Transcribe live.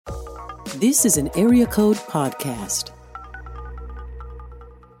This is an Area Code Podcast.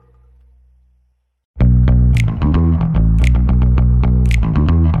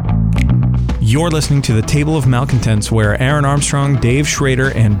 You're listening to the Table of Malcontents, where Aaron Armstrong, Dave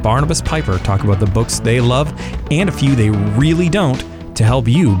Schrader, and Barnabas Piper talk about the books they love and a few they really don't to help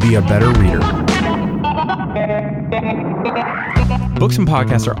you be a better reader. Books and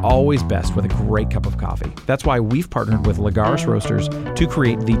podcasts are always best with a great cup of coffee. That's why we've partnered with Lagares Roasters to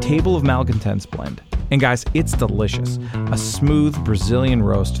create the Table of Malcontents blend. And guys, it's delicious. A smooth Brazilian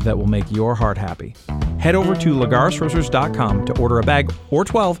roast that will make your heart happy. Head over to lagaresroasters.com to order a bag or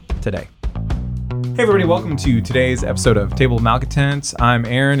 12 today. Hey everybody, welcome to today's episode of Table of Malcontents. I'm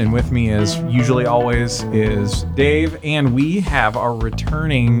Aaron, and with me as usually always is Dave, and we have our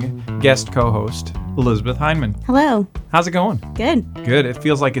returning guest co-host, Elizabeth Heineman. Hello. How's it going? Good. Good. It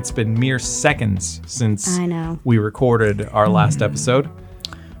feels like it's been mere seconds since we recorded our last episode.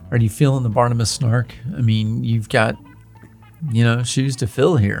 Are you feeling the Barnabas snark? I mean, you've got, shoes to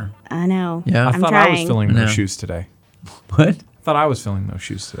fill here. I know. Yeah. I thought I was filling those shoes today. What? I thought I was filling those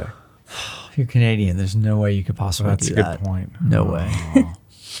shoes today. You're Canadian. There's no way you could possibly do that. That's a good point. No way.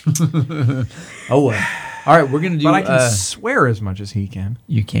 Oh, well. All right, we're going to do... But I can swear as much as he can.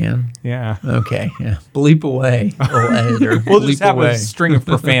 You can? Yeah. Okay, yeah. Bleep away, old editor. We'll just have a string of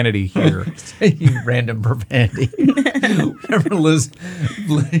profanity here. Random profanity. Remember Liz...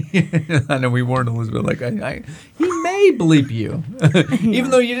 I know we warned Elizabeth, he may bleep you, even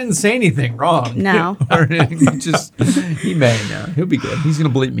though you didn't say anything wrong. No. He may now. He'll be good. He's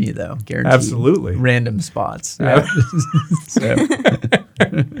going to bleep me, though. Guaranteed. Absolutely. Random spots. Yeah.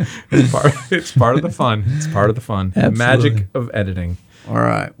 It's part of the fun. It's part of the fun. Absolutely. The magic of editing. All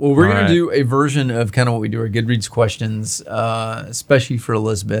right. Well, we're going to do a version of kind of what we do our Goodreads questions, especially for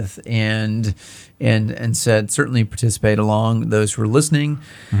Elizabeth, and said certainly participate along those who are listening.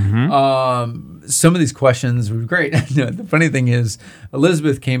 Mm-hmm. Some of these questions were great. The funny thing is,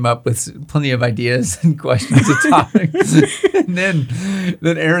 Elizabeth came up with plenty of ideas and questions and topics, and then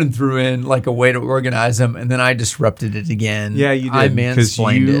Aaron threw in like a way to organize them, and then I disrupted it again. Yeah, you did. I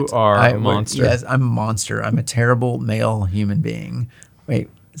mansplained it. You are a monster. Yes, I'm a monster. I'm a terrible male human being. Wait,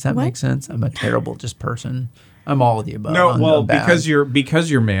 does that make sense? I'm a terrible person. I'm all of the above. No, well, because you're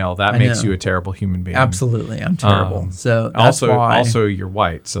male, that makes you a terrible human being. Absolutely, I'm terrible. So that's also you're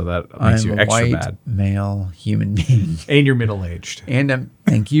white, so that makes you extra white bad. Male human being, and you're middle aged. And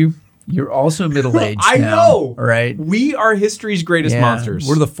thank you. You're also middle aged. I know. All right, we are history's greatest monsters.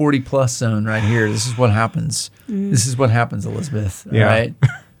 We're the 40+ zone right here. This is what happens. This is what happens, Elizabeth. Yeah. All right.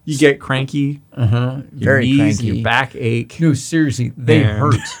 You get cranky. Very knees, cranky. Your back ache. No, seriously, they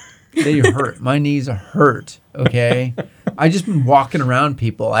hurt. They hurt. My knees hurt. Okay. I just been walking around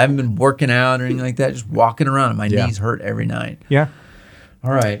people. I haven't been working out or anything like that. Just walking around. And my knees hurt every night. Yeah.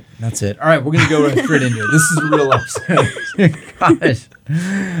 All right. That's it. All right. We're going to go straight into it. This is a real episode. Gosh.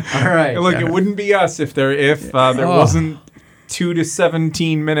 All right. Look, it wouldn't be us if there wasn't 2 to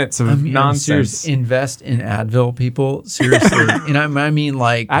 17 minutes of nonsense. Invest in Advil, people. Seriously. And I mean,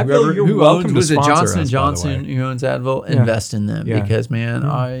 like, Advil, who owns, was it Johnson & Johnson who owns Advil? Yeah. Invest in them because, man,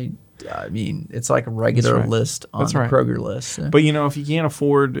 I mean, it's like a regular list on the Kroger list. So. But if you can't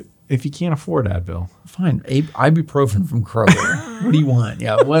afford Advil, fine. Ibuprofen from Kroger. What do you want?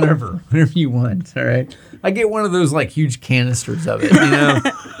 Yeah, whatever you want. All right. I get one of those like huge canisters of it.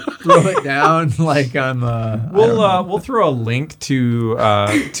 Throw it down like I'm. We'll throw a link to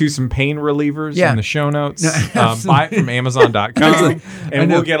some pain relievers in the show notes. Buy it from Amazon.com,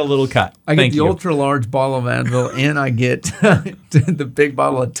 and we'll get a little cut. I get the ultra large bottle of Advil, and I get the big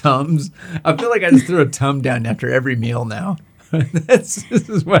bottle of Tums. I feel like I just threw a Tum down after every meal now. This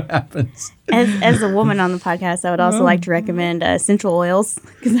is what happens. As a woman on the podcast, I would also like to recommend essential oils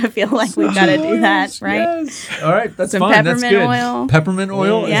because I feel like we've got to do that, right? Yes. All right, that's some fine. Peppermint That's good. oil. Peppermint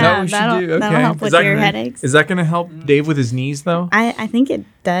oil? Yeah, is that what we should do? Okay. That'll help with your headaches. Is that going to help Dave with his knees, though? I think it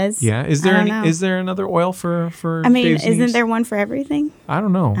does. Yeah. Is there another oil for Dave's isn't knees? there one for everything? I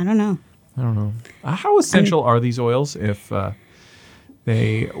don't know. I don't know. How essential are these oils if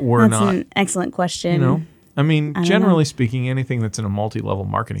they were That's not? an excellent question. Generally speaking, anything that's in a multi-level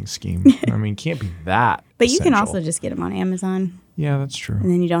marketing scheme, can't be that. But you can essential. also just get them on Amazon. Yeah, that's true.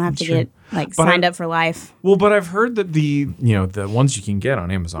 And then you don't have to get signed up for life. Well, but I've heard that the ones you can get on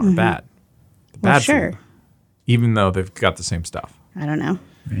Amazon are bad. Bad for you, even though they've got the same stuff. I don't know.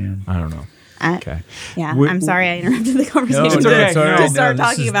 Man. I don't know. Okay. Yeah, I'm sorry I interrupted the conversation. No, it's okay. To start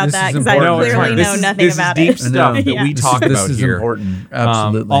talking about that because I clearly know nothing about it. This is deep stuff that we talk about this is here. Important.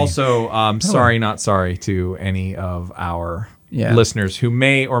 Absolutely. Also, sorry, not sorry to any of our listeners who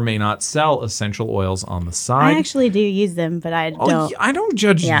may or may not sell essential oils on the side. I actually do use them, but I don't. I don't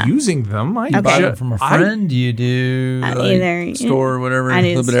judge using them. You buy them from a friend? Do you do either store or whatever? I do a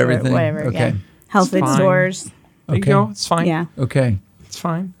little bit of everything. Whatever. Okay. Yeah. Health food stores. There you go. It's fine. Yeah. Okay. It's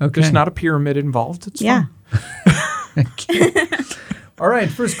fine. Okay. There's not a pyramid involved. It's fine. All right.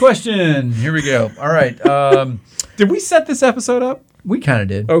 First question. Here we go. All right. Did we set this episode up? We kind of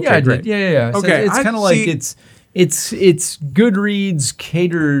did. Okay, yeah, I great. did. Yeah. Okay, So it's kind of like it's Goodreads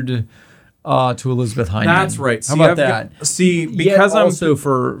catered to Elizabeth Hyndman. That's right. How about that? Because I'm also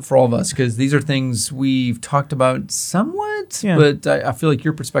for all of us, because these are things we've talked about somewhat, but I feel like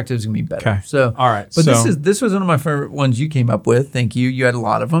your perspective is gonna be better. Okay. So all right. But this was one of my favorite ones you came up with. Thank you. You had a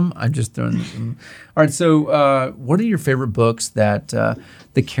lot of them. I'm just throwing them. All right. So what are your favorite books that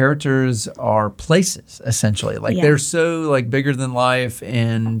the characters are places essentially? Like they're so like bigger than life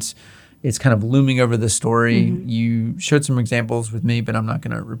and it's kind of looming over the story. Mm-hmm. You showed some examples with me, but I'm not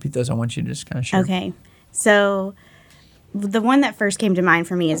going to repeat those. I want you to just kind of share. Okay. So the one that first came to mind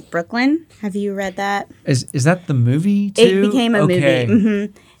for me is Brooklyn. Have you read that? Is that the movie too? It became a movie.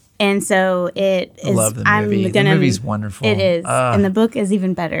 Mm-hmm. And so it is. I love the movie. The movie's wonderful. It is. And the book is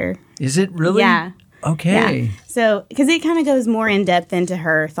even better. Is it really? Yeah. Okay. Yeah. So, because it kind of goes more in depth into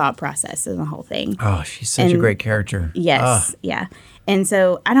her thought process and the whole thing. Oh, she's such a great character. Yes. Yeah. And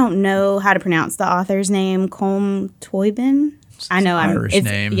so I don't know how to pronounce the author's name, Colm Toibin. I know Irish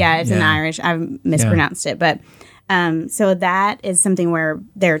name. Yeah, it's an Irish. I've mispronounced it, but so that is something where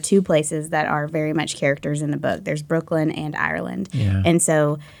there are two places that are very much characters in the book. There's Brooklyn and Ireland, and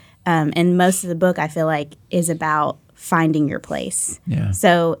so and most of the book I feel like is about finding your place. Yeah.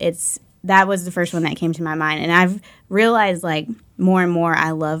 So that was the first one that came to my mind, and I've realized like more and more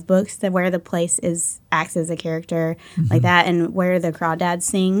I love books that where the place acts as a character like that, and Where the Crawdads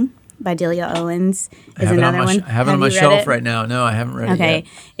Sing by Delia Owens is another one. I have it on my shelf right now. No, I haven't read it yet. Okay,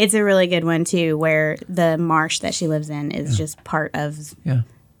 it's a really good one too, where the marsh that she lives in is just part of. Yeah.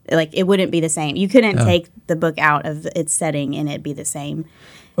 Like it wouldn't be the same. You couldn't take the book out of its setting and it'd be the same.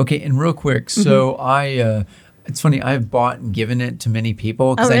 Okay, and real quick, so it's funny, I've bought and given it to many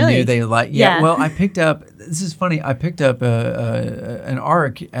people because I knew they like. Yeah, well, I picked up. This is funny. I picked up an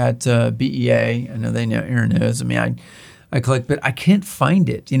ARC at BEA. I know Aaron knows. I mean, I collect, but I can't find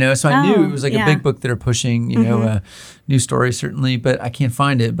it. So I knew it was like a big book that are pushing. New story certainly, but I can't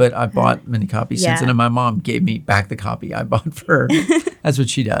find it. But I bought many copies since, and my mom gave me back the copy I bought for her. That's what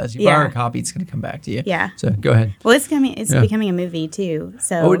she does. You buy her a copy, it's going to come back to you. Yeah. So go ahead. Well, it's becoming a movie too.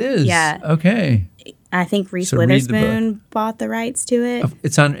 So it is. Yeah. Okay. I think Reese Witherspoon bought the rights to it.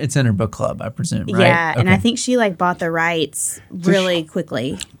 It's in her book club, I presume, right? Yeah, and I think she bought the rights really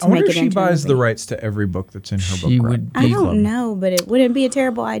quickly to make it into a movie. she buys the rights to every book that's in her book club. I don't know, but it wouldn't be a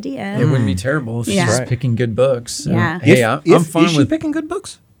terrible idea. It wouldn't be terrible if she's picking good books. So. Yeah. Hey, I'm fine is she with picking good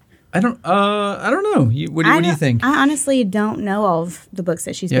books? I don't know. What do you think? I honestly don't know all of the books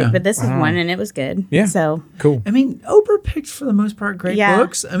that she's picked, but this is one, and it was good. Yeah. So cool. I mean, Oprah picked for the most part great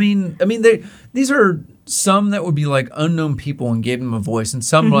books. I mean, these are some that would be like unknown people and gave them a voice, and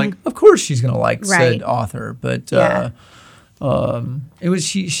some like, of course, she's gonna like said author, but. It was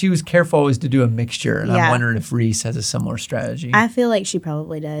she was careful always to do a mixture, and I'm wondering if Reese has a similar strategy. I feel like she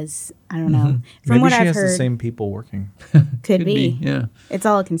probably does. I don't know. From Maybe what she I've has heard, the same people working. Could be. Yeah. It's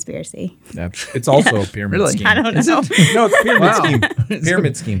all a conspiracy. It's also a pyramid scheme. I don't know. No, it's a pyramid scheme.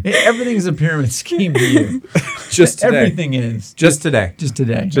 Pyramid scheme. Everything's a pyramid scheme to you. Just today. Everything is. Just today. Just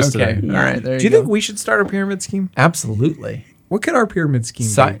today. Just okay. today. All right. There Do you think we should start a pyramid scheme? Absolutely. What could our pyramid scheme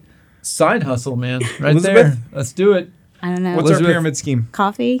be? Side hustle, man. Right Elizabeth? there. Let's do it. I don't know. What's our pyramid scheme?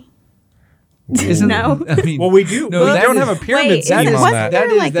 Coffee? No. I mean, well, we do. No, we don't have a pyramid scheme on that.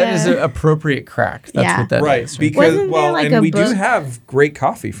 That is an appropriate crack. That's what that right. is. Because and we do have great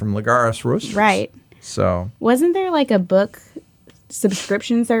coffee from Lagares Roasters. Right. So wasn't there like a book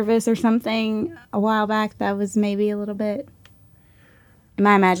subscription service or something a while back that was maybe a little bit? Am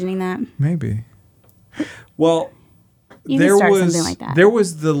I imagining that? Maybe. Well, you could start something like that. There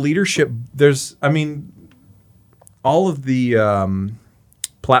was the leadership. All of the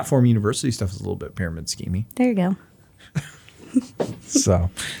platform university stuff is a little bit pyramid schemey. There you go. So,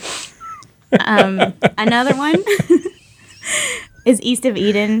 another one is East of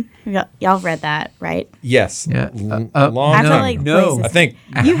Eden. Y'all read that, right? Yes. Yeah. Long I feel time. like I think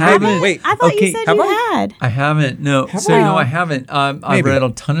you haven't. Wait, I thought you said you had. I haven't. No. No, I haven't. I've read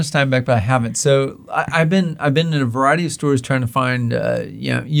a ton of Steinbeck, but I haven't. So I've been in a variety of stores trying to find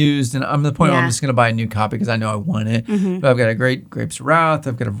used, and I'm at the point where I'm just going to buy a new copy because I know I want it. But I've got a great Grapes of Wrath.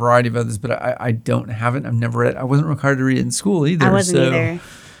 I've got a variety of others, but I don't have it. I've never read it. I wasn't required to read it in school either. I wasn't either.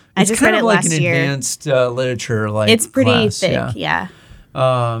 I just read it like last an year. advanced literature It's pretty class, thick, yeah.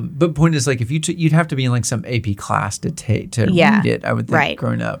 But point is, like, if you'd have to be in like some AP class to read it, I would think,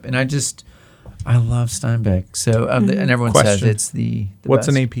 growing up. And I love Steinbeck. So and everyone says it's the What's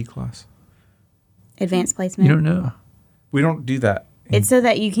best. an AP class? Advanced placement. You don't know? We don't do that. It's so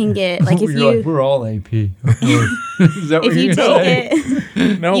that you can get like if You're you like, we're all AP. Is that what if you you're gonna say? take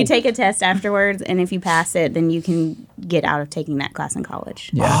it No. you take a test afterwards, and if you pass it, then you can get out of taking that class in college.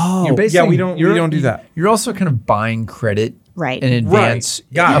 Yeah. Oh, You're basically- we don't do that. You're also kind of buying credit Right. in advance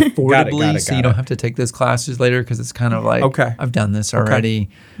Got it. affordably, so you Got don't it. have to take those classes later because it's kind of like, Okay. I've done this already.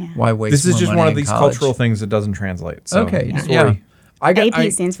 Why waste This is more just money one of in these college? cultural things that doesn't translate. So Okay. that's Yeah. why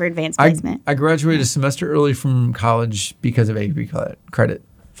AP stands for advanced placement. I graduated a semester early from college because of AP credit,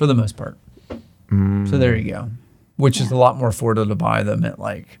 for the most part. So there you go. Which is a lot more affordable to buy them at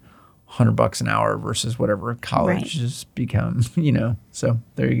like $100 an hour versus whatever college has become, So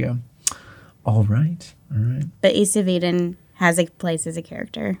there you go. All right. But East of Eden has a place as a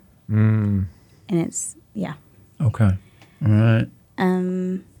character. And it's Okay. All right.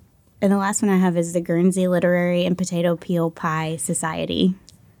 And the last one I have is the Guernsey Literary and Potato Peel Pie Society.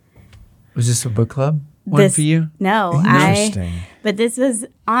 Was this a book club one for you? No, Interesting. but this was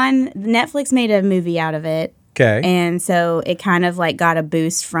on Netflix. Made a movie out of it. Okay. And so it kind of like got a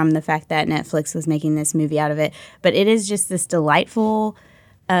boost from the fact that Netflix was making this movie out of it. But it is just this delightful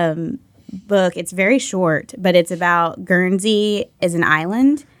book. It's very short, but it's about Guernsey as an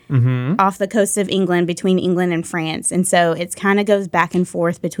island off the coast of England, between England and France. And so it kind of goes back and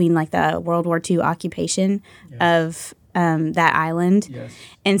forth between like the World War II occupation of that island. Yes.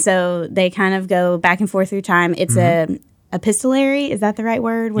 And so they kind of go back and forth through time. It's a epistolary, is that the right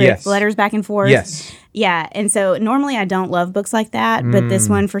word? Where it's letters back and forth? Yes. Yeah. And so normally I don't love books like that, but this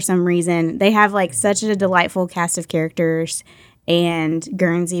one, for some reason, they have like such a delightful cast of characters, and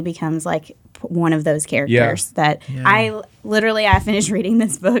Guernsey becomes like one of those characters that I finished reading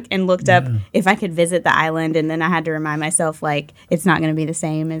this book and looked up if I could visit the island, and then I had to remind myself like it's not going to be the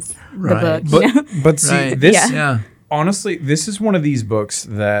same as the book. But see, Right. this Yeah. honestly, this is one of these books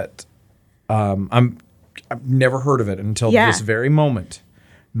that I've never heard of it until this very moment.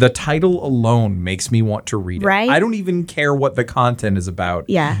 The title alone makes me want to read it. Right? I don't even care what the content is about.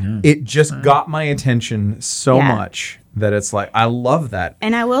 Yeah. It just got my attention so Yeah. much that it's like, I love that.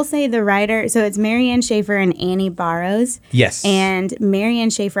 And I will say the writer, so it's Marianne Schaefer and Annie Barrows. Yes. And Marianne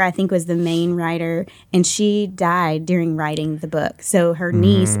Schaefer, I think, was the main writer, and she died during writing the book. So her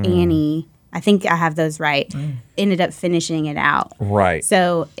niece, Annie, I think I have those right, ended up finishing it out. Right.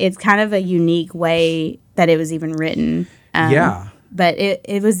 So it's kind of a unique way that it was even written. Yeah. But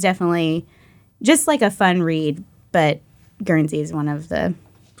it was definitely just like a fun read, but Guernsey is one of the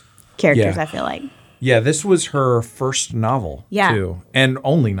characters, Yeah. I feel like. Yeah, this was her first novel, too. And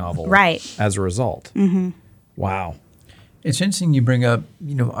only novel. Right. As a result. Mm-hmm. Wow. It's interesting you bring up,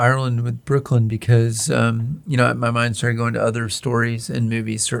 Ireland with Brooklyn because, my mind started going to other stories and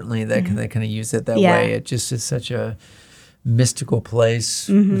movies, certainly, that kind of use it that way. It just is such a mystical place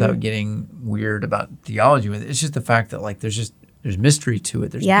without getting weird about theology with it. It's just the fact that, like, there's mystery to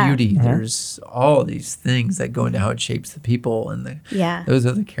it. There's beauty. There's all these things that go into how it shapes the people and those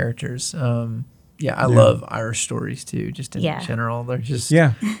other characters. I love Irish stories, too, just in general. They're just,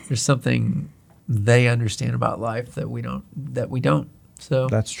 there's something they understand about life that we don't. So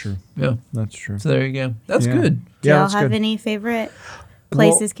That's true. yeah, That's true. so there you go. That's good. Do y'all that's have good. any favorite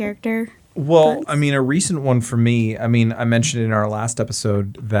places, character? Well, I mean, a recent one for me, I mentioned in our last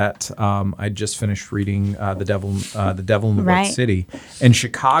episode that I just finished reading The Devil in the White City. And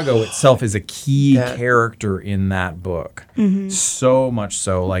Chicago itself is a key character in that book. So much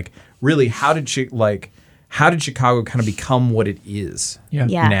so. Like, really, how did Chicago kind of become what it is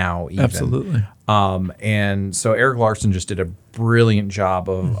now, even? Absolutely. And so Eric Larson just did a brilliant job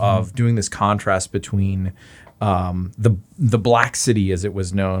of doing this contrast between the Black City, as it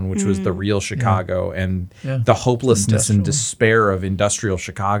was known, which was the real Chicago, and the hopelessness and despair of industrial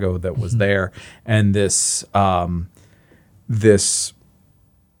Chicago that was there, and this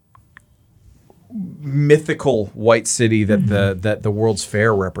mythical white city that the World's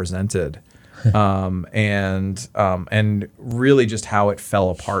Fair represented. And really just how it fell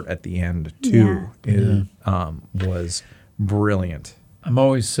apart at the end too was brilliant. I'm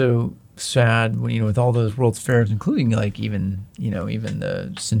always so sad when, with all those World's Fairs, including like even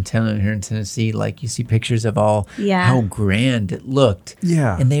the Centennial here in Tennessee, like you see pictures of how grand it looked.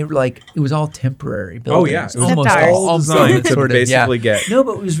 Yeah. And they were like, it was all temporary buildings. Oh yeah. It was almost ours. all designed to sort of, basically get. No,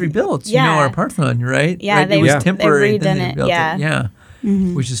 but it was rebuilt. Yeah. Our Parthenon, right? Yeah, right? It was temporary. they've then redone they it, rebuilt yeah. Yeah.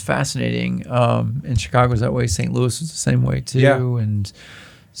 Which is fascinating. And Chicago's that way. St. Louis was the same way too. Yeah. And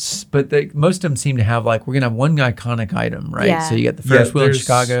But most of them seem to have like, we're going to have one iconic item, right? Yeah. So you get the Ferris wheel in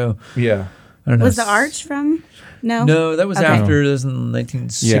Chicago. Yeah. I don't know. Was the arch from? No, that was Okay. after. It was in the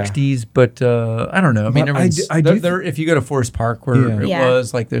 1960s, but I don't know. I mean, But if you go to Forest Park, where it Yeah.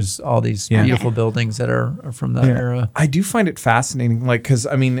 was, like, there's all these beautiful buildings that are from that era. I do find it fascinating, like, because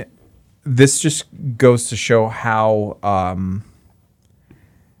I mean, this just goes to show how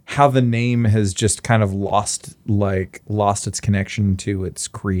the name has just kind of lost its connection to its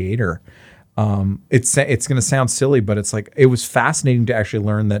creator. It's going to sound silly, but it's like, it was fascinating to actually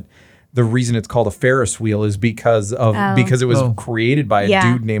learn that the reason it's called a Ferris wheel is because it was created by a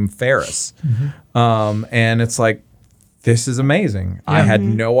dude named Ferris. And it's like, this is amazing. I had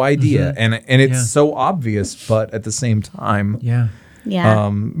no idea. And it's so obvious, but at the same time, Yeah. I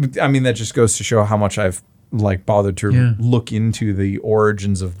mean, that just goes to show how much I've like bothered to look into the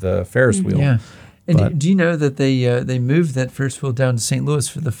origins of the Ferris wheel. Yeah. And do you know that they moved that Ferris wheel down to St. Louis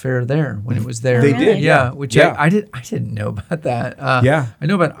for the fair there when it was there? They did, yeah. Which I didn't know about that. I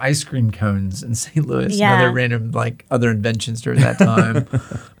know about ice cream cones in St. Louis. Yeah. And other random like other inventions during that time,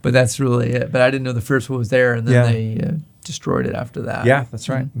 but that's really it. But I didn't know the Ferris wheel was there, and then they destroyed it after that. Yeah, that's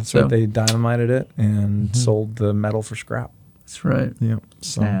right. That's right. They dynamited it and sold the metal for scrap. That's right. Yeah.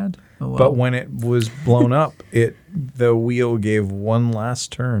 Sad. Oh, well. But when it was blown up, the wheel gave one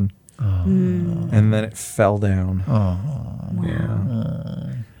last turn. And then it fell down.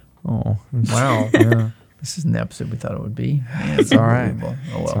 Yeah. Oh, wow. Yeah. This isn't the episode we thought it would be. Man, It's all right. Oh, well.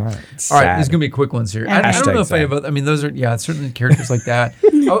 It's all right. All right, there's going to be quick ones here. I don't know if I have, I mean, those are, certainly characters like that.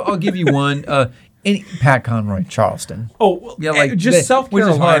 I'll give you one. Pat Conroy, Charleston. Oh, well, yeah, like just South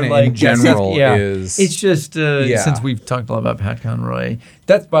Carolina in general is... It's just, since we've talked a lot about Pat Conroy,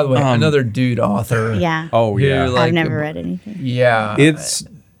 that's, by the way, another dude author. Yeah. Oh, yeah. Like, I've never read anything. Yeah. It's...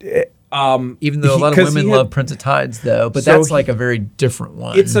 even though a lot of women love Prince of Tides, though, but that's like a very different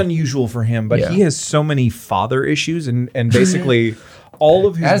one. It's unusual for him, but he has so many father issues, and basically all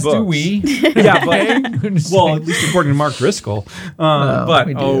of his As books. do we. Yeah, but well, at least according to Mark Driscoll.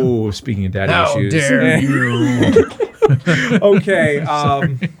 But speaking of daddy How issues, dare you? Okay.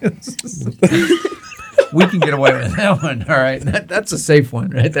 We can get away with that one. All right, that's a safe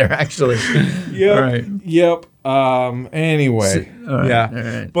one right there, actually. Yep. All right. Yep. Anyway. All right, yeah.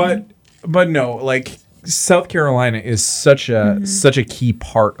 all right. But no, like South Carolina is such a key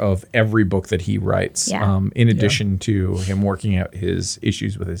part of every book that he writes. Yeah. In addition to him working out his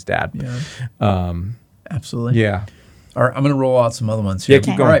issues with his dad. Yeah. Absolutely. Yeah. All right, I'm going to roll out some other ones here. Yeah,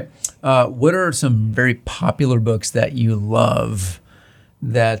 keep going. All right. What are some very popular books that you love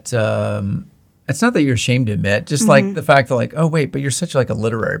that it's not that you're ashamed to admit, just like the fact that like, oh, wait, but you're such like a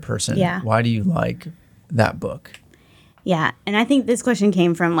literary person. Yeah. Why do you like that book? Yeah, and I think this question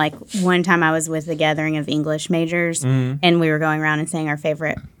came from like one time I was with a gathering of English majors, and we were going around and saying our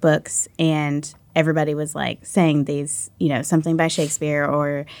favorite books, and everybody was like saying these, something by Shakespeare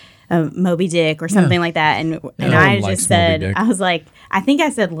or Moby Dick or something like that, and I just said, I was like, I think I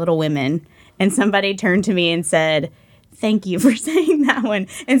said Little Women, and somebody turned to me and said, thank you for saying that one.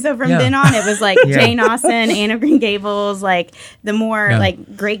 And so from then on, it was like Jane Austen, Anne of Green Gables, like the more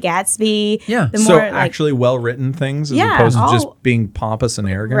like Great Gatsby. Yeah. The So more actually well-written things as opposed to just being pompous and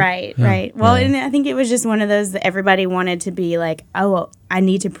arrogant. Right, right. Well, and I think it was just one of those that everybody wanted to be like, oh, well, I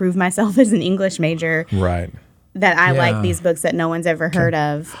need to prove myself as an English major. Right. That I like these books that no one's ever heard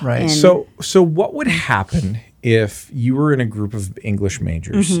of. Right. And So what would happen if you were in a group of English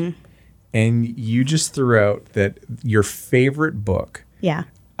majors and you just threw out that your favorite book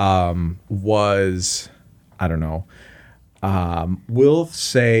was, I don't know, we'll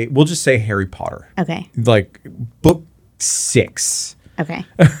just say Harry Potter. Okay. Like book 6. Okay.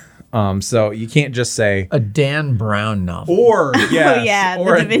 So you can't just say A Dan Brown novel. or yes, yeah,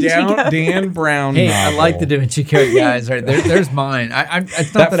 or the Da Vinci Code. Dan Brown Hey, novel. I like the Da Vinci Code, guys. Right there's mine.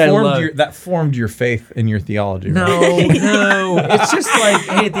 It's not that I love. That formed your faith in your theology. Right? No. It's just like,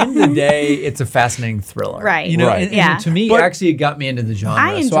 hey, at the end of the day, it's a fascinating thriller. Right. And to me, actually, it got me into the genre.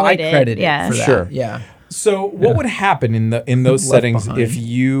 I so I enjoyed it, credit yeah. it for that. Sure. Yeah. So what would happen in those Left settings behind.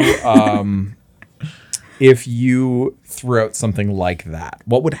 if you threw out something like that?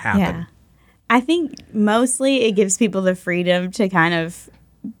 What would happen? Yeah. I think mostly it gives people the freedom to kind of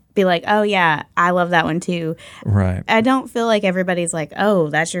be like, oh, yeah, I love that one too. Right. I don't feel like everybody's like, oh,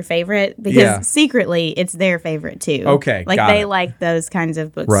 that's your favorite, because secretly it's their favorite too. Okay, like got they it. like those kinds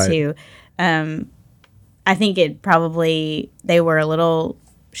of books Right. too. I think they were a little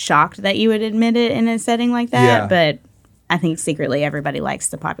shocked that you would admit it in a setting like that, Yeah. but I think secretly everybody likes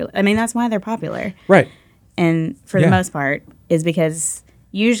the popular. I mean, that's why they're popular, Right. and for Yeah. the most part is because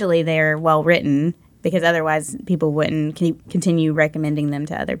usually they're well written because otherwise people wouldn't continue recommending them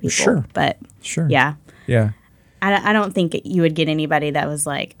to other people. Sure. But Sure. yeah, Yeah. I don't think you would get anybody that was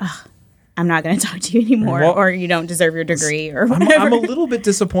like, oh, I'm not going to talk to you anymore, Well, or you don't deserve your degree, or whatever. I'm a little bit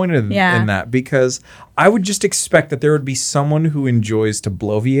disappointed in that, because I would just expect that there would be someone who enjoys to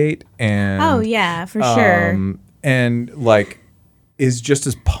bloviate and Oh yeah, for sure. and like is just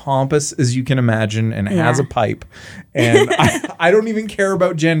as pompous as you can imagine and has Yeah. a pipe. And I don't even care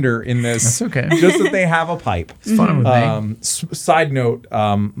about gender in this. That's okay. Just that they have a pipe. It's fun with me. Side note,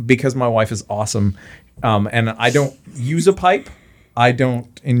 because my wife is awesome, and I don't use a pipe, I don't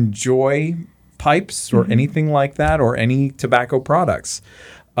enjoy pipes or anything like that, or any tobacco products.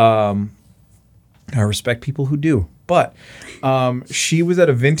 I respect people who do. But she was at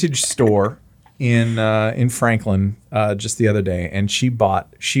a vintage store in Franklin just the other day, and she bought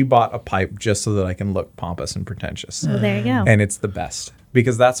a pipe just so that I can look pompous and pretentious. Well, there you go. And it's the best,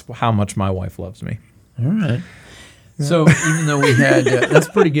 because that's how much my wife loves me. All right. So even though we had, that's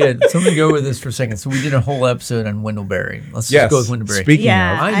pretty good. So I'm going to go with this for a second. So we did a whole episode on Wendell-Berry. Let's just go with Wendell-Berry. Speaking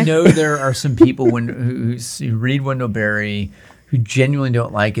Yeah. of, I know there are some people who read Wendell-Berry who genuinely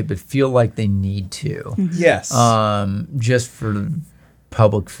don't like it, but feel like they need to, yes. just for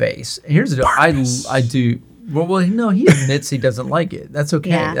public face. Here's the deal. I do. Well, no, he admits he doesn't like it. That's okay.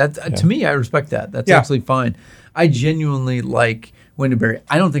 Yeah. To me, I respect that. That's Yeah. absolutely fine. I genuinely like Wendell-Berry.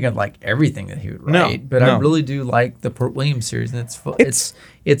 I don't think I'd like everything that he would No, write, but no. I really do like the Port Williams series, and it's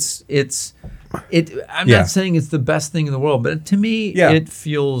I'm Yeah. not saying it's the best thing in the world, but to me, it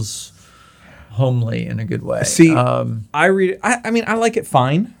feels homely in a good way. See, I read it. I mean, I like it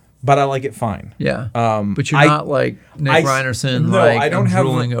fine, but I like it fine. Yeah. But you're I- not like Nick Reinerson. No, like, I don't I'm have.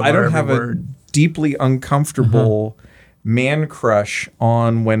 drooling over I don't every have word. a deeply uncomfortable man crush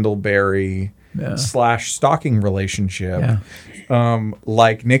on Wendell-Berry / stalking relationship,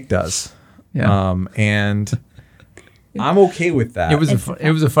 like Nick does. Yeah. And I'm okay with that. It was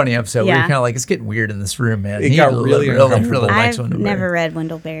a funny episode. We were Yeah. kind of like, it's getting weird in this room, man. It He got really uncomfortable. likes I've Wendell-Berry. never read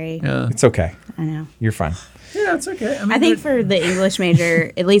Wendell-Berry. Yeah. It's okay. I know. You're fine. Yeah, it's okay. I think for the English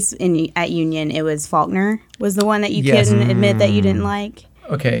major, at least at Union, it was Faulkner was the one that you Yes. couldn't admit that you didn't like.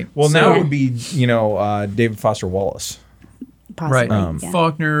 okay. Well, so- now it would be David Foster Wallace. Possibly. right. Yeah.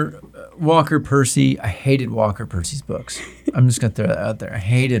 Faulkner, Walker Percy. I hated Walker Percy's books. I'm just gonna throw that out there. I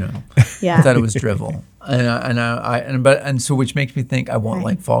hated them. Yeah. I thought it was drivel, and so which makes me think I won't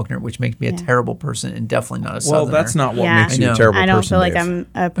like Faulkner, which makes me a terrible person and definitely not a Well, Southerner. that's not what Yeah. makes you I a know. terrible I don't person. feel like Dave. I'm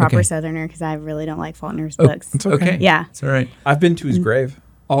a proper Okay. Southerner because I really don't like Faulkner's books. It's okay. okay. Yeah. It's all right. I've been to his grave.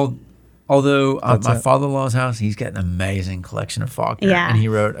 Although my it. father-in-law's house, he's got an amazing collection of Faulkner, Yeah. and he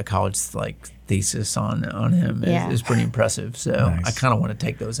wrote a college thesis on him. Yeah. It's pretty impressive. So Nice. I kind of want to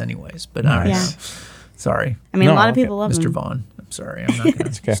take those anyways. But I don't Yeah. know. Sorry, I mean, No, a lot of okay. people love Mr. them. Vaughn. I'm sorry. I'm not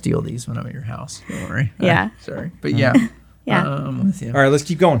going to okay. steal these when I'm at your house. Don't worry. Yeah. Sorry. But yeah. Yeah. I'm with you. All right, let's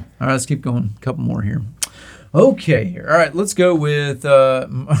keep going. All right, let's keep going. A couple more here. Okay. All right, let's go with.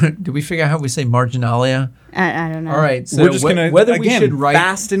 Do we figure out how we say marginalia? I don't know. All right. So We're just gonna whether again, we should write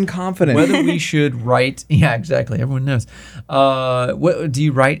fast and confident. whether we should write. Yeah, exactly. Everyone knows. What do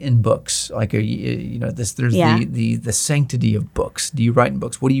you write in books? Like this. There's Yeah. the sanctity of books. Do you write in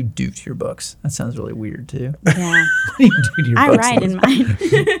books? What do you do to your books? That sounds really weird too. Yeah. What do you do to your I books? write in mine.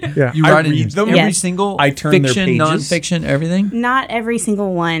 yeah, You I write in read yours. them. Every Yes. single. I turn their fiction, pages. nonfiction, everything. Not every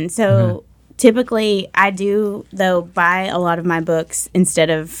single one. So typically, I do though buy a lot of my books instead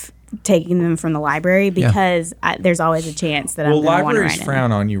of taking them from the library because there's always a chance that Well, I'm going to want to libraries write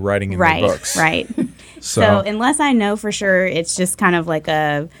frown on you writing in their Right, books. right. So, So unless I know for sure it's just kind of like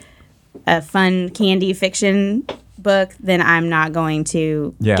a fun candy fiction book, then I'm not going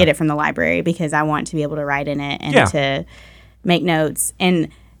to Yeah. get it from the library because I want to be able to write in it and Yeah. to make notes. And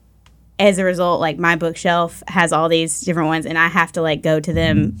as a result, like my bookshelf has all these different ones, and I have to like go to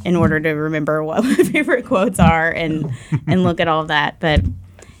them in order to remember what my favorite quotes are and look at all of that. But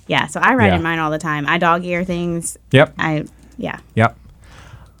yeah, so I write Yeah. in mine all the time. I dog ear things. yep, Yeah.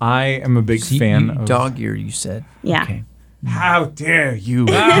 I am a big fan of dog ear. You said. Yeah. Okay. How dare you?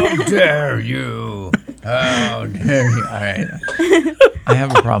 How dare you? How dare you? All right. I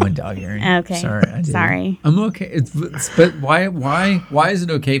have a problem with dog earing. Okay. Sorry. I do. Sorry. I'm okay. But why is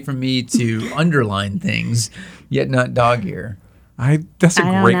it okay for me to underline things yet not dog ear? That's a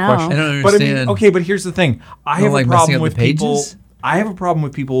I don't great know. question. I don't But I mean, understand. okay, but here's the thing. I You have don't like a messing problem up with the people. pages? I have a problem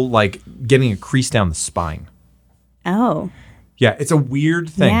with people like getting a crease down the spine. Oh, Yeah, it's a weird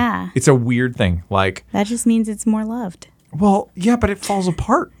thing. Yeah. It's a weird thing. Like, that just means it's more loved. well, yeah, but it falls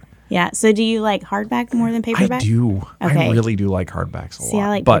apart. Yeah. So do you like hardback more than paperback? I do. Okay. I really do like hardbacks a lot. See, I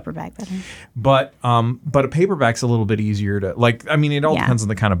like paperback better. But a paperback's a little bit easier to like. I mean, it all depends on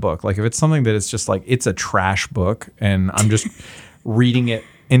the kind of book. Like if it's something that it's just like it's a trash book, and I'm just reading it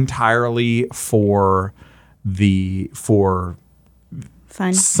entirely for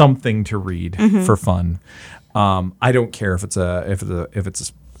Fun. something to read for fun. I don't care if it's a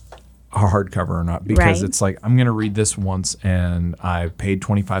hardcover or not, because it's like I'm gonna read this once and I paid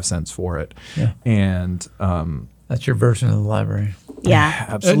 25 cents for it. Yeah. And that's your version of the library. Yeah.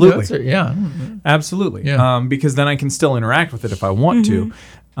 Absolutely. Yeah. Absolutely. Yeah. Because then I can still interact with it if I want to.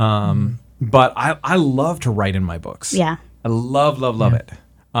 But I love to write in my books. Yeah. I love it.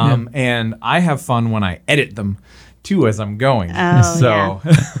 And I have fun when I edit them too as I'm going. Oh, so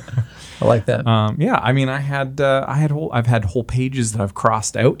I like that. I mean, I've had whole pages that I've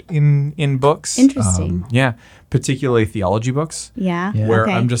crossed out in books. Interesting. Particularly theology books. Yeah. Where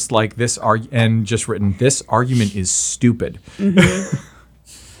okay. I'm just like and just written, this argument is stupid.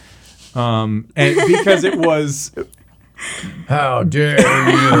 And because it was, how dare you?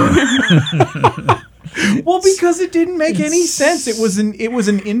 well, because it didn't make any sense. It was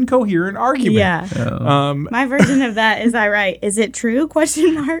an incoherent argument. Yeah. My version of that is I write, "Is it true?"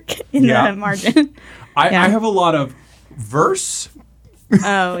 question mark in the margin. I have a lot of verse.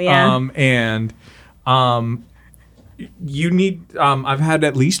 Oh yeah. You need. I've had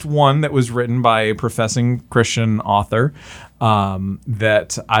at least one that was written by a professing Christian author.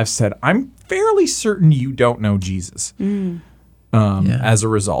 That I've said, I'm fairly certain you don't know Jesus. As a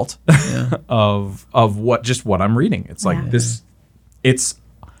result of what I'm reading. It's like this. It's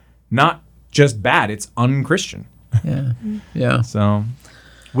not just bad. It's unchristian. Yeah. So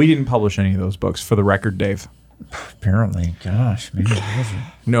we didn't publish any of those books, for the record, Dave. Apparently, gosh, maybe it wasn't.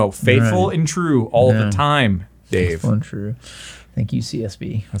 No, faithful and true all the time, Dave. Faithful and true. Thank you,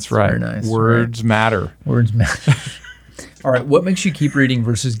 CSB. That's right. Very nice. Words matter. Words matter. All right. What makes you keep reading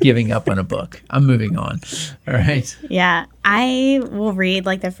versus giving up on a book? I'm moving on. All right. Yeah. I will read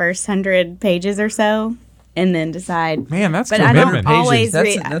like the first 100 pages or so and then decide. Man, that's But I don't commitment. always That's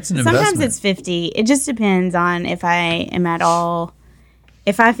read. an Sometimes investment. it's 50. It just depends on if I am at all.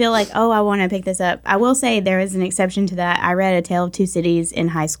 If I feel like, oh, I want to pick this up. I will say there is an exception to that. I read A Tale of Two Cities in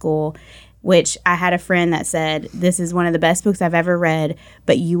high school, which I had a friend that said, this is one of the best books I've ever read,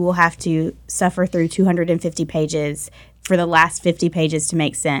 but you will have to suffer through 250 pages for the last 50 pages to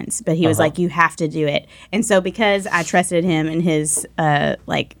make sense. But he was like, you have to do it. And so because I trusted him and his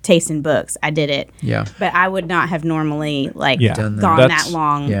taste in books, I did it. Yeah. But I would not have normally Done gone that. that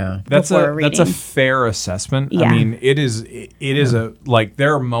long That's before reading. a fair assessment. Yeah. I mean, it is a like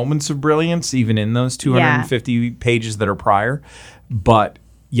there are moments of brilliance even in those 250 pages that are prior, but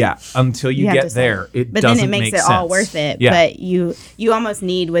until you have get to say. there, it but doesn't then it makes make it sense. all worth it. Yeah. But you almost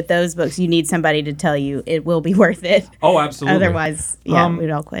need, with those books, you need somebody to tell you it will be worth it. Oh, absolutely. Otherwise, we'd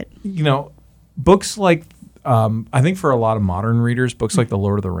all quit. You know, books like I think for a lot of modern readers, books like The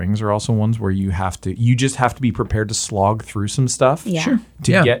Lord of the Rings are also ones where you just have to be prepared to slog through some stuff Yeah.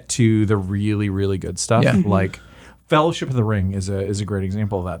 to get to the really, really good stuff. Yeah. Like Fellowship of the Ring is a great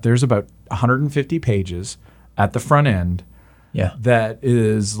example of that. There's about 150 pages at the front end. Yeah. That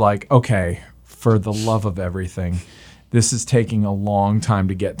is like, okay, for the love of everything, this is taking a long time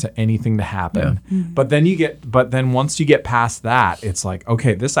to get to anything to happen. Yeah. But then once you get past that, it's like,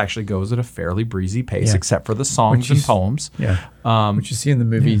 okay, this actually goes at a fairly breezy pace, except for the songs and poems. Yeah. What you see in the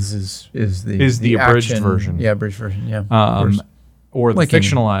movies is the abridged action. version. Yeah, abridged version. Yeah. Of course. Or the Like any-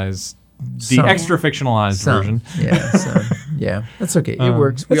 fictionalized, the Some. extra fictionalized version. Yeah. So, yeah. That's okay. It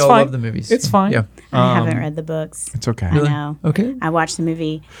works. We it's all fine. love the movies. It's fine. Yeah. I haven't read the books. It's okay. I know. Okay. I watched the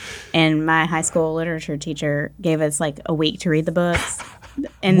movie, and my high school literature teacher gave us like a week to read the books.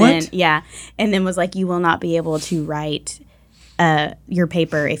 And What? then was like, you will not be able to write your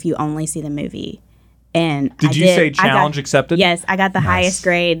paper if you only see the movie. And Did you say challenge accepted? Yes, I got the highest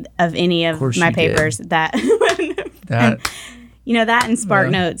grade of any of course my you did. papers. That that and Spark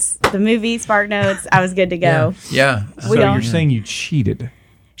Notes, the movie Spark Notes, I was good to go. Yeah. So We all- you're saying you cheated?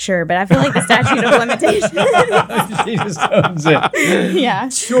 Sure, but I feel like the statute of limitations. She just owns it. Yeah.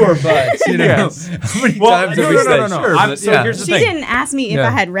 Sure, but how many times have we said sure? I'm- but so yeah. here's the She thing. didn't ask me if No. I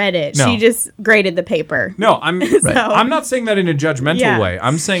had read it. No. She just graded the paper. No, I'm I'm not saying that in a judgmental Yeah. way.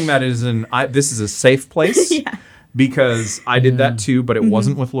 I'm saying that as this is a safe place Yeah. because I did that too, but it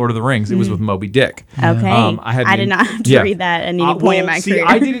wasn't with Lord of the Rings. It was with Moby Dick. Okay. I did not have to read that at any point in my career.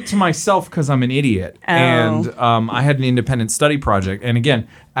 I did it to myself because I'm an idiot, and I had an independent study project. And again,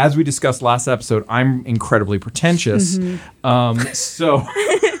 as we discussed last episode, I'm incredibly pretentious. So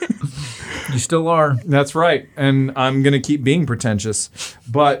You still are. That's right. And I'm going to keep being pretentious.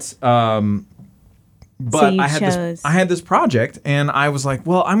 But I had this project, and I was like,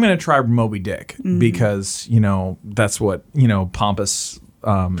 well, I'm going to try Moby Dick because, that's what, pompous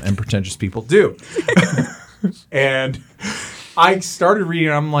and pretentious people do. And I started reading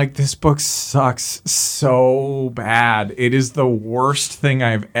it. I'm like, this book sucks so bad. It is the worst thing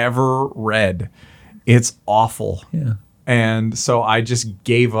I've ever read. It's awful. Yeah. And so I just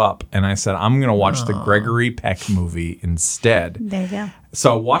gave up, and I said, I'm going to watch the Gregory Peck movie instead. There you go.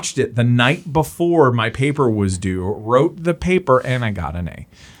 So I watched it the night before my paper was due, wrote the paper, and I got an A.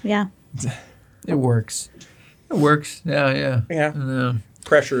 Yeah. It works. It works. Yeah. Yeah.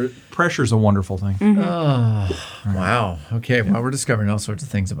 Pressure's a wonderful thing. Oh, wow. Okay. Well, we're discovering all sorts of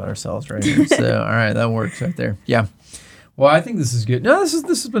things about ourselves right here. So, all right, that works right there. Yeah. Well, I think this is good. No, this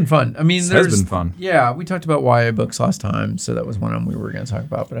has been fun. I mean, this has been fun. Yeah, we talked about YA books last time, so that was one of them we were going to talk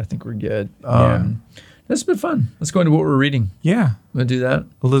about, but I think we're good. This has been fun. Let's go into what we're reading. Yeah. We'll do that.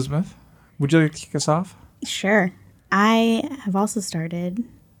 Elizabeth, would you like to kick us off? Sure. I have also started,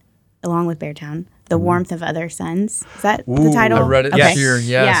 along with Beartown, The Warmth of Other Suns. Is that the title? I read it this year. Yes.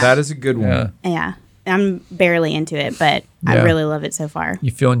 Yeah. That is a good one. Yeah. I'm barely into it, but I really love it so far.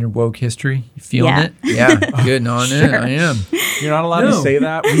 You feeling your woke history? You feeling it? Yeah. Good on it. I am. You're not allowed to say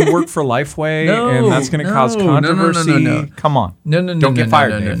that. We work for Lifeway, and that's going to cause controversy. No. Come on. No. Don't get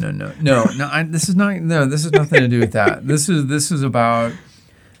fired, Dave. No. This is nothing to do with that. This is about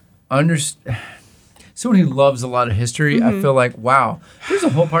someone who loves a lot of history. I feel like, wow, there's a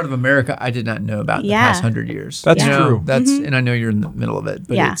whole part of America I did not know about in the past 100 years. That's true. And I know you're in the middle of it,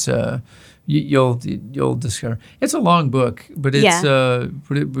 but it's you'll discover. It's a long book, but it's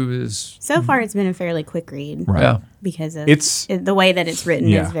but it was so far it's been a fairly quick read. Right. Yeah. Because of the way that it's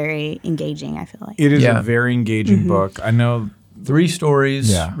written is very engaging, I feel like. It is a very engaging book. I know 3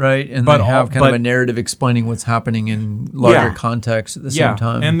 stories, right? And they have kind of a narrative explaining what's happening in larger context at the same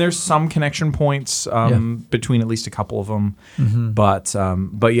time. And there's some connection points between at least a couple of them. But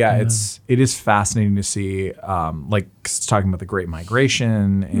it is fascinating to see, like it's talking about the Great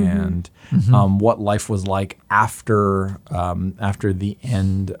Migration and what life was like after the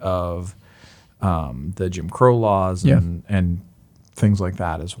end of the Jim Crow laws and things like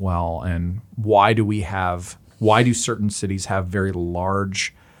that as well. And why do certain cities have very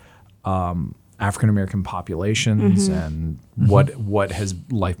large African-American populations and what has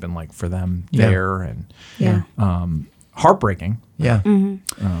life been like for them there and heartbreaking. Yeah.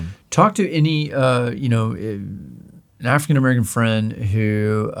 Talk to any an African-American friend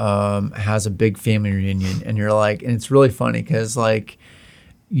who has a big family reunion, and you're like, and it's really funny because like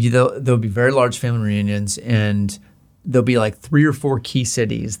there'll be very large family reunions, and there'll be like 3 or 4 key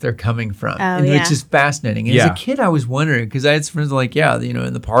cities they're coming from, which is fascinating. And as a kid, I was wondering, because I had some friends like,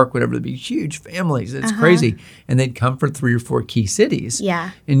 in the park, whatever, there'd be huge families. It's crazy. And they'd come from 3 or 4 key cities. Yeah.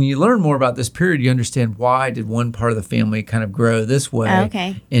 And you learn more about this period. You understand why did one part of the family kind of grow this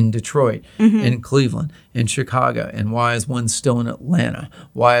way in Detroit, in Cleveland, in Chicago, and why is one still in Atlanta?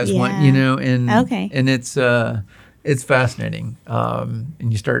 Why is one, and it's fascinating. And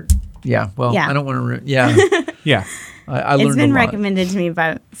you start, I don't want to, Yeah. I learned it's been a lot. recommended to me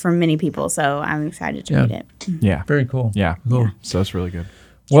from many people, so I'm excited to read it. Yeah. Very cool. Yeah. Cool. So that's really good.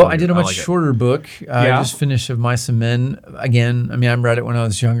 Well, I did a much shorter book. I just finished Of Mice and Men. Again, I mean, I read it when I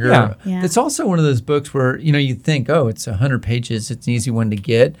was younger. Yeah. It's also one of those books where, you think, it's 100 pages. It's an easy one to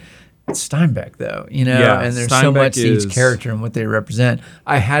get. It's Steinbeck, though, and there's so much to each character and what they represent.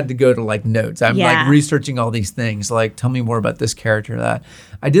 I had to go to like notes. I'm like researching all these things. Like, tell me more about this character, that.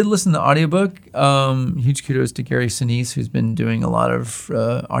 I did listen to the audiobook. Huge kudos to Gary Sinise, who's been doing a lot of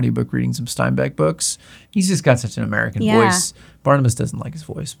audiobook readings of Steinbeck books. He's just got such an American voice. Barnabas doesn't like his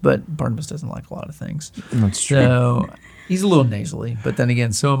voice, but Barnabas doesn't like a lot of things. That's true. So he's a little nasally, but then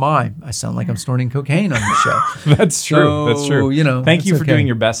again, so am I. I sound like I'm snorting cocaine on the show. That's true. That's true. Thank you for doing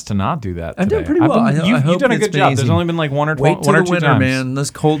your best to not do that today. I've done pretty well. You've done a good job. There's only been like one or two winter, times. Man.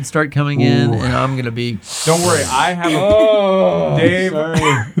 This cold start coming in, and I'm gonna be. Don't worry, I have Dave.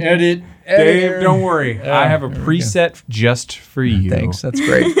 Edit. Dave, don't worry. I have a preset just for you. Thanks. That's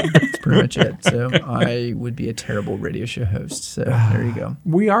great. That's pretty much it. So I would be a terrible radio show host. So there you go.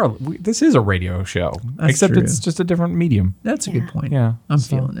 This is a radio show, except true. It's just a different medium. That's a good point. Yeah, I'm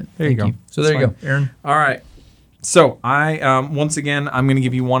feeling it. There you go. So there you go, Aaron. All right. So I once again I'm going to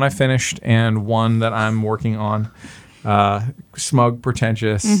give you one I finished and one that I'm working on. Smug,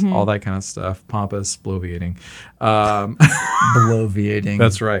 pretentious, all that kind of stuff. Pompous, bloviating. Bloviating.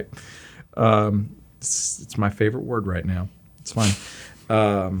 That's right. It's my favorite word right now. It's fine.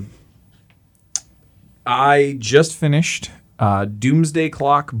 I just finished Doomsday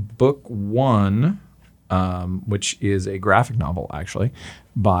Clock Book 1, which is a graphic novel, actually,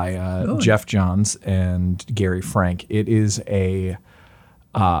 by Jeff Johns and Gary Frank. It is a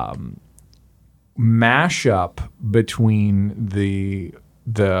mashup between the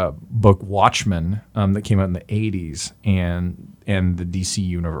book Watchmen that came out in the 80s and the DC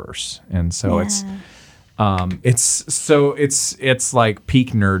universe. And so it's like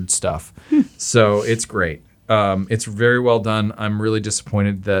peak nerd stuff. So it's great. It's very well done. I'm really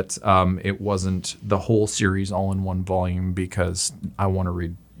disappointed that it wasn't the whole series all in one volume, because I want to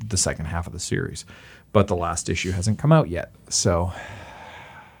read the second half of the series. But the last issue hasn't come out yet. So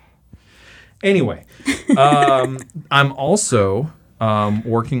anyway, I'm also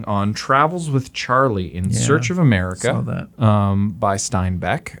working on Travels with Charlie in Search of America. Saw that. By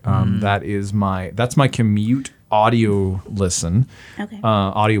Steinbeck. That's my commute audio listen. Okay.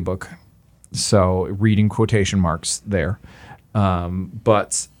 Audiobook. So reading quotation marks there.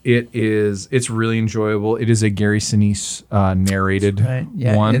 But it's really enjoyable. It is a Gary Sinise narrated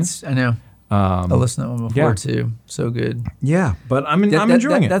one. I know. I listened to that one before too. So good. Yeah, but I'm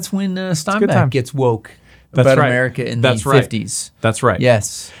enjoying it. That's when Steinbeck gets woke That's about right. America in the 50s. That's right.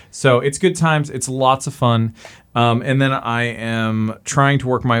 Yes. So it's good times. It's lots of fun. And then I am trying to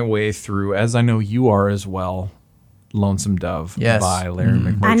work my way through, as I know you are as well, Lonesome Dove by Larry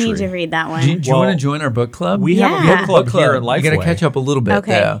McMurtry. I need to read that one. Do you want to join our book club? We have a book club here at Lifeway. You got to catch up a little bit,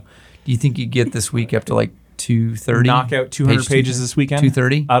 Okay. though. Do you think you get this week up to like 230? Knock out 200 pages this weekend?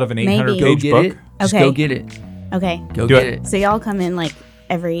 230? Out of an 800-page Maybe. Go get book? it. Just Okay. go get it. Okay. Go Do get it. it. So y'all come in like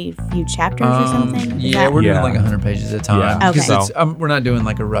every few chapters or something? Is Yeah, that- we're doing Yeah. like 100 pages at a time. Yeah. Because Okay. it's, we're not doing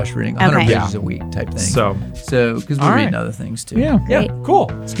like a rush reading. 100 Okay. pages a week type thing. So because All we're right. reading other things too. yeah, Great.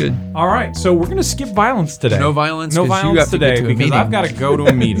 cool. It's good. All right, so we're gonna skip violence today. No violence, no 'cause you violence have to get today to a because meeting. I've got to go to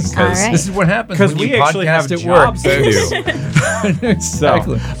a meeting. All right. This is what happens Because when we you actually have podcast at jobs work. to do.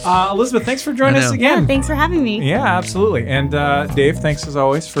 Exactly. So, Elizabeth, thanks for joining I us know. again. Yeah, thanks for having me. Yeah, absolutely. And Dave, thanks as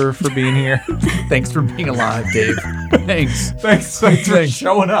always for being here. Thanks for being alive, Dave. Thanks. thanks for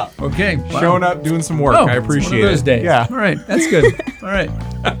showing up. Okay. Wow. Showing up, doing some work. Oh, I it's appreciate one of those it. days. Yeah. All right. That's good. All right.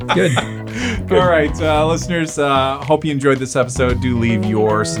 Good. All right, listeners, hope you enjoyed this episode. Do leave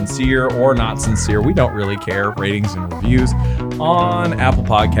your sincere or not sincere, we don't really care, ratings and reviews on Apple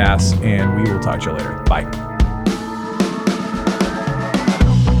Podcasts, and we will talk to you later. Bye.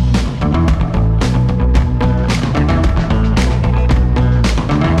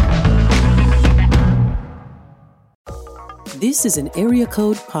 This is an Area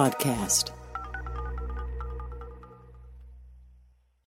Code Podcast.